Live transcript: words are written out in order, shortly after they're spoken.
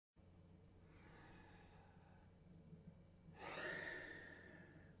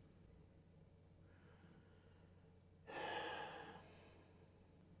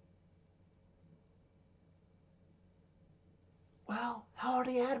How are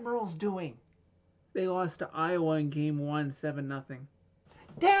the Admirals doing? They lost to Iowa in Game 1, 7-0.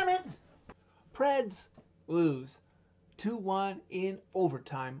 Damn it! Preds lose 2-1 in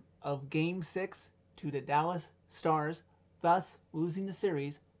overtime of Game 6 to the Dallas Stars, thus losing the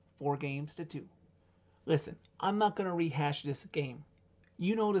series 4-2. Listen, I'm not going to rehash this game.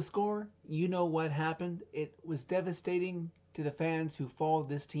 You know the score. You know what happened. It was devastating to the fans who followed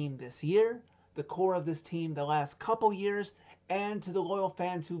this team this year, the core of this team the last couple years, and to the loyal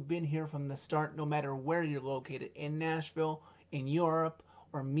fans who've been here from the start, no matter where you're located, in Nashville, in Europe,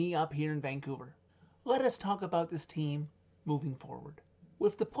 or me up here in Vancouver. Let us talk about this team moving forward.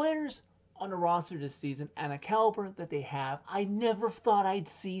 With the players on the roster this season and a caliber that they have, I never thought I'd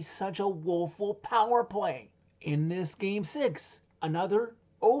see such a woeful power play. In this Game 6, another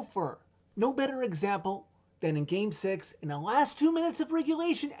over. No better example than in Game 6, in the last 2 minutes of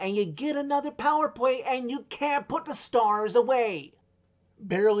regulation, and you get another power play and you can't put the Stars away.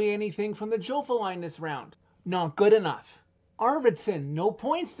 Barely anything from the Jofa line this round. Not good enough. Arvidsson, no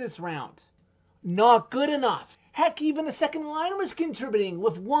points this round. Not good enough. Heck, even the second line was contributing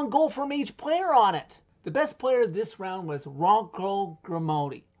with 1 goal from each player on it. The best player this round was Rocco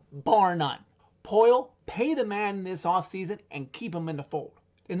Grimaldi, bar none. Poyle, pay the man this offseason and keep him in the fold.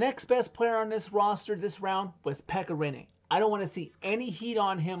 The next best player on this roster this round was Pekka Rinne. I don't want to see any heat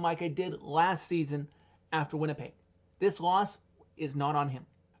on him like I did last season after Winnipeg. This loss is not on him.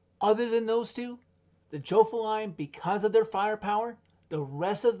 Other than those two, the Jofa line, because of their firepower, the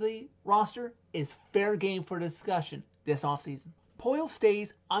rest of the roster is fair game for discussion this offseason. Poyle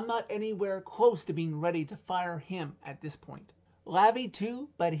stays. I'm not anywhere close to being ready to fire him at this point. Lavi too,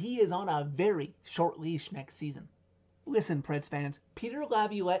 but he is on a very short leash next season. Listen, Preds fans, Peter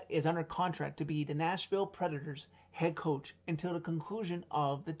Laviolette is under contract to be the Nashville Predators head coach until the conclusion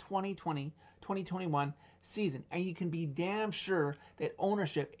of the 2020-2021 season, and you can be damn sure that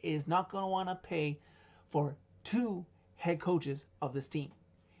ownership is not going to want to pay for 2 head coaches of this team.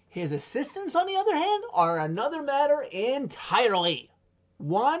 His assistants, on the other hand, are another matter entirely.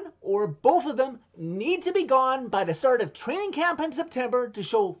 One or both of them need to be gone by the start of training camp in September to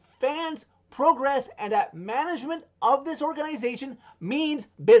show fans progress and that management of this organization means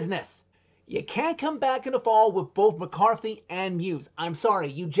business. You can't come back in the fall with both McCarthy and Muse. I'm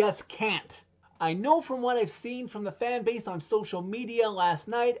sorry, you just can't. I know from what I've seen from the fan base on social media last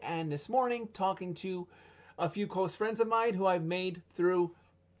night and this morning, talking to a few close friends of mine who I've made through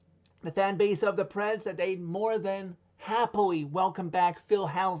the fan base of the Preds, that they'd more than happily welcome back Phil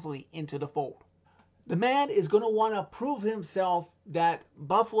Housley into the fold. The man is going to want to prove himself that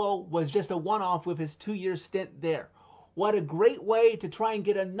Buffalo was just a one-off with his 2-year stint there. What a great way to try and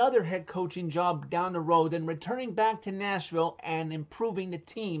get another head coaching job down the road than returning back to Nashville and improving the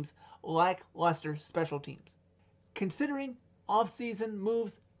team's lackluster special teams. Considering off-season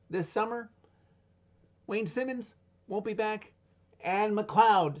moves this summer, Wayne Simmons won't be back, and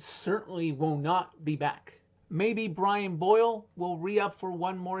McLeod certainly will not be back. Maybe Brian Boyle will re-up for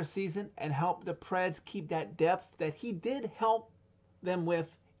 1 more season and help the Preds keep that depth that he did help them with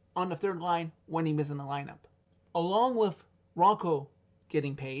on the third line when he was in the lineup. Along with Rocco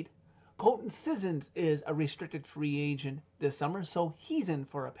getting paid, Colton Sissons is a restricted free agent this summer, so he's in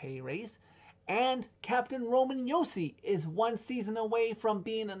for a pay raise. And Captain Roman Josi is 1 season away from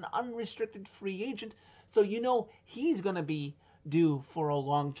being an unrestricted free agent, so you know he's going to be due for a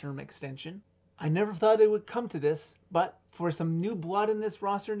long-term extension. I never thought it would come to this, but for some new blood in this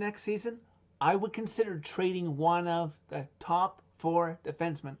roster next season, I would consider trading one of the top 4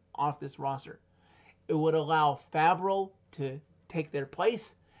 defensemen off this roster. It would allow Fabro to take their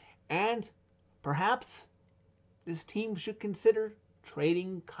place, and perhaps this team should consider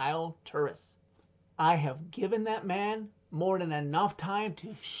trading Kyle Turris. I have given that man more than enough time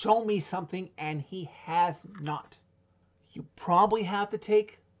to show me something, and he has not. You probably have to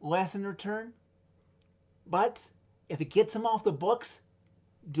take less in return, but if it gets him off the books,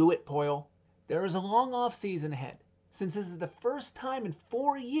 do it, Poyle. There is a long off season ahead, since this is the first time in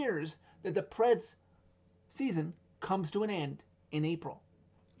 4 years that the Preds season comes to an end in April.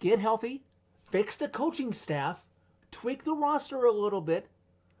 Get healthy, fix the coaching staff, tweak the roster a little bit.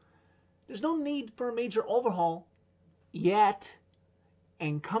 There's no need for a major overhaul yet,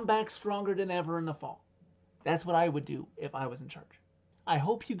 and come back stronger than ever in the fall. That's what I would do if I was in charge. I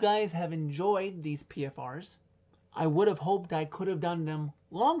hope you guys have enjoyed these PFRs. I would have hoped I could have done them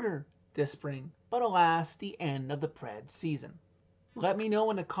longer this spring, but alas, the end of the Preds season. Let me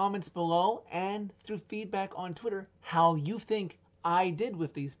know in the comments below and through feedback on Twitter how you think I did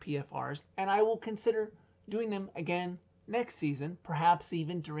with these PFRs, and I will consider doing them again next season, perhaps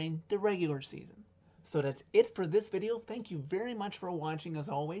even during the regular season. So that's it for this video. Thank you very much for watching. As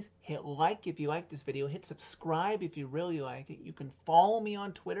always, hit like if you like this video. Hit subscribe if you really like it. You can follow me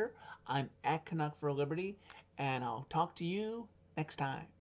on Twitter. I'm at Canuck for Liberty. And I'll talk to you next time.